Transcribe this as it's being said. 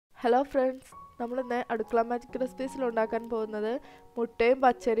Hello friends, നമ്മളിന്ന് അടുക്കള magic റെസിപ്പീസിൽ ഉണ്ടാക്കാൻ പോകുന്നത് മുട്ടയും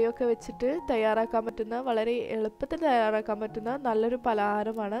പച്ചരിയും ഒക്കെ വെച്ചിട്ട് തയ്യാറാക്കാൻ പറ്റുന്ന വളരെ എളുപ്പത്തിൽ തയ്യാറാക്കാൻ പറ്റുന്ന നല്ലൊരു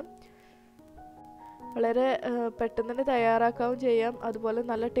പലഹാരമാണ്. വളരെ പെട്ടെന്ന് തന്നെ തയ്യാറാക്കുകയും ചെയ്യാം, അതുപോലെ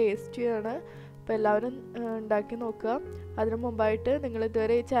നല്ല ടേസ്റ്റിയാണ്. അപ്പോൾ എല്ലാവരും ഉണ്ടാക്കി നോക്കുക. അതിനു മുമ്പായിട്ട് നിങ്ങൾ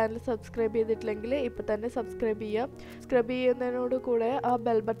ഇതുവരെ ഈ ചാനൽ സബ്സ്ക്രൈബ് ചെയ്തിട്ടില്ലെങ്കിൽ ഇപ്പോൾ തന്നെ സബ്സ്ക്രൈബ് ചെയ്യുക. സബ്സ്ക്രൈബ് ചെയ്യുന്നതിനോട് കൂടെ ആ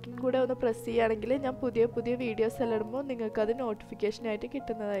ബെൽ ബട്ടൺ കൂടെ ഒന്ന് പ്രസ് ചെയ്യുകയാണെങ്കിൽ ഞാൻ പുതിയ പുതിയ വീഡിയോസ് എല്ലാം ഇടുമ്പോൾ നിങ്ങൾക്കത് നോട്ടിഫിക്കേഷനായിട്ട്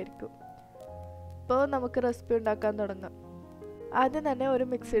കിട്ടുന്നതായിരിക്കും. അപ്പോൾ നമുക്ക് റെസിപ്പി ഉണ്ടാക്കാൻ തുടങ്ങാം. ആദ്യം തന്നെ ഒരു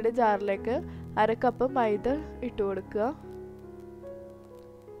മിക്സിയുടെ ജാറിലേക്ക് 1/2 കപ്പ് മൈദ ഇട്ട് കൊടുക്കുക.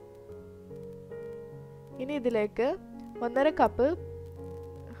 ഇനി ഇതിലേക്ക് 1/2 കപ്പ്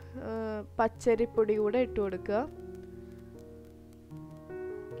പച്ചരിപ്പൊടി കൂടെ ഇട്ട് കൊടുക്കുക.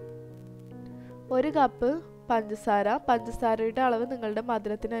 1 കപ്പ് പഞ്ചസാരയുടെ അളവ് നിങ്ങളുടെ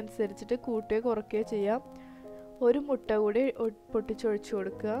മധുരത്തിനനുസരിച്ചിട്ട് കൂട്ടുകയോ കുറയ്ക്കുകയോ ചെയ്യാം. 1 മുട്ട കൂടി പൊട്ടിച്ചൊഴിച്ചു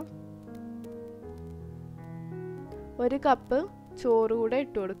കൊടുക്കുക. 1 കപ്പ് ചോറ് കൂടെ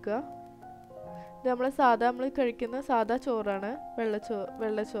ഇട്ട് കൊടുക്കുക. ഇത് നമ്മൾ കഴിക്കുന്ന സാധാ ചോറാണ്,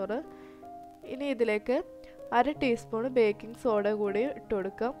 വെള്ളച്ചോറ്. ഇനി ഇതിലേക്ക് 1/2 ടീസ്പൂൺ ബേക്കിംഗ് സോഡ കൂടി ഇട്ട്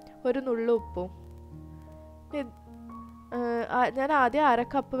കൊടുക്കാം. 1 നുള്ളു ഉപ്പും. ഞാൻ ആദ്യം 1/2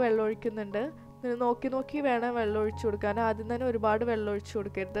 കപ്പ് വെള്ളം ഒഴിക്കുന്നുണ്ട്. നോക്കി വേണം വെള്ളം ഒഴിച്ചു കൊടുക്കാൻ. ആദ്യം തന്നെ ഒരുപാട് വെള്ളം ഒഴിച്ചു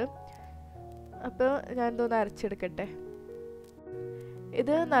കൊടുക്കരുത്. അപ്പോൾ ഞാൻ ഇതൊന്ന് അരച്ചെടുക്കട്ടെ.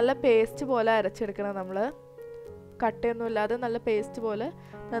 ഇത് നല്ല പേസ്റ്റ് പോലെ അരച്ചെടുക്കണം. നമ്മൾ കട്ടയൊന്നും ഇല്ലാതെ നല്ല പേസ്റ്റ് പോലെ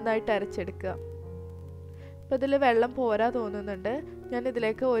നന്നായിട്ട് അരച്ചെടുക്കുക. അപ്പോൾ ഇതിൽ വെള്ളം പോരാ തോന്നുന്നുണ്ട്. ഞാൻ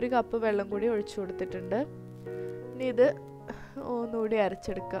ഇതിലേക്ക് 1 കപ്പ് വെള്ളം കൂടി ഒഴിച്ചു കൊടുത്തിട്ടുണ്ട്. ഇനി ഇത് ഒന്നുകൂടി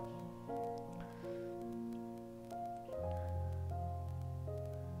അരച്ചെടുക്കാം.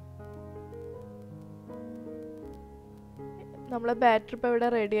 നമ്മളെ ബാറ്റർ ഇപ്പോൾ ഇവിടെ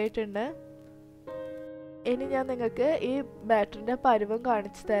റെഡി ആയിട്ടുണ്ട്. ഇനി ഞാൻ നിങ്ങൾക്ക് ഈ ബാറ്ററിൻ്റെ പരുവം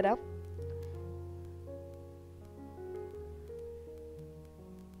കാണിച്ചു തരാം.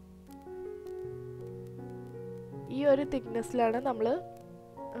 ഈ ഒരു തിക്നെസ്സിലാണ് നമ്മൾ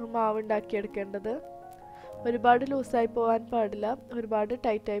മാവ് ഉണ്ടാക്കിയെടുക്കേണ്ടത്. ഒരുപാട് ലൂസായി പോകാൻ പാടില്ല, ഒരുപാട്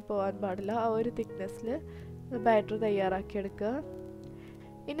ടൈറ്റായി പോകാൻ പാടില്ല. ആ ഒരു തിക്നെസ്സിൽ ബാറ്റർ തയ്യാറാക്കിയെടുക്കുക.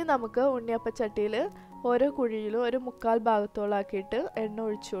 ഇനി നമുക്ക് ഉണ്ണിയപ്പച്ചട്ടിയിൽ ഓരോ കുഴിയിലും 1/4 ഭാഗത്തോളാക്കിയിട്ട് എണ്ണ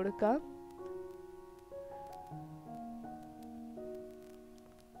ഒഴിച്ചു കൊടുക്കാം.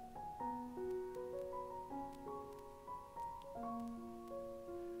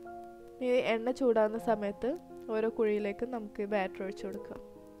 ഈ എണ്ണ ചൂടാകുന്ന സമയത്ത് ഓരോ കുഴിയിലേക്ക് നമുക്ക് ബാറ്റർ ഒഴിച്ചു കൊടുക്കാം.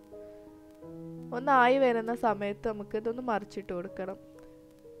 ഒന്നായി വരുന്ന സമയത്ത് നമുക്ക് ഇതൊന്ന് മറിച്ചിട്ട് കൊടുക്കണം.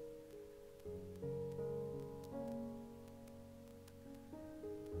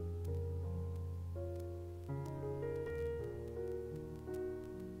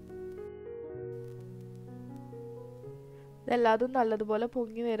 ഇതെല്ലാതും നല്ലതുപോലെ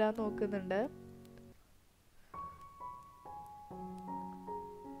പൊങ്ങി വരാൻ നോക്കുന്നുണ്ട്.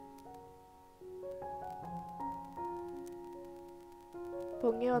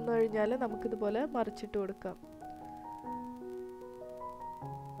 പൊങ്ങി വന്നു കഴിഞ്ഞാൽ നമുക്കിതുപോലെ മറിച്ചിട്ട് കൊടുക്കാം.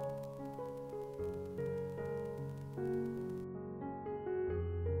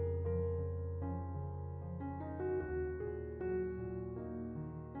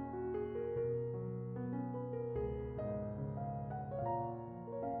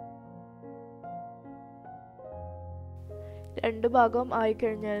 രണ്ട് ഭാഗം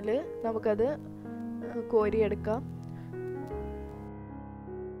ആയിക്കഴിഞ്ഞാൽ നമുക്കത് കോരിയെടുക്കാം.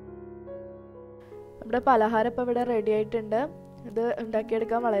 നമ്മുടെ പലഹാരം ഇപ്പോൾ ഇവിടെ റെഡി ആയിട്ടുണ്ട്. ഇത്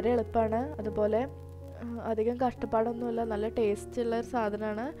ഉണ്ടാക്കിയെടുക്കാൻ വളരെ എളുപ്പമാണ്. അതുപോലെ അധികം കഷ്ടപ്പാടൊന്നുമില്ല. നല്ല ടേസ്റ്റ് ഉള്ള ഒരു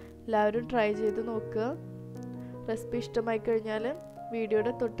സാധനമാണ്. എല്ലാവരും ട്രൈ ചെയ്ത് നോക്കുക. റെസിപ്പി ഇഷ്ടമായി കഴിഞ്ഞാൽ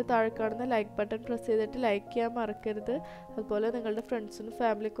വീഡിയോയുടെ തൊട്ട് താഴെ കാണുന്ന ലൈക്ക് ബട്ടൺ പ്രസ് ചെയ്തിട്ട് ലൈക്ക് ചെയ്യാൻ മറക്കരുത്. അതുപോലെ നിങ്ങളുടെ ഫ്രണ്ട്സിനും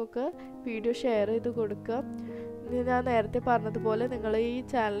ഫാമിലിക്കൊക്കെ വീഡിയോ ഷെയർ ചെയ്ത് കൊടുക്കുക. ഞാൻ നേരത്തെ പറഞ്ഞതുപോലെ നിങ്ങൾ ഈ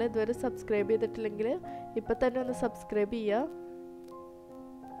ചാനൽ ഇതുവരെ സബ്സ്ക്രൈബ് ചെയ്തിട്ടില്ലെങ്കിൽ ഇപ്പം തന്നെ ഒന്ന് സബ്സ്ക്രൈബ് ചെയ്യുക.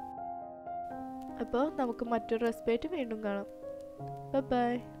 അപ്പോൾ നമുക്ക് മറ്റൊരു റെസിപ്പി ആയിട്ട് വീണ്ടും കാണാം.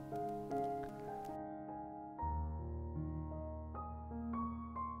 ബൈ.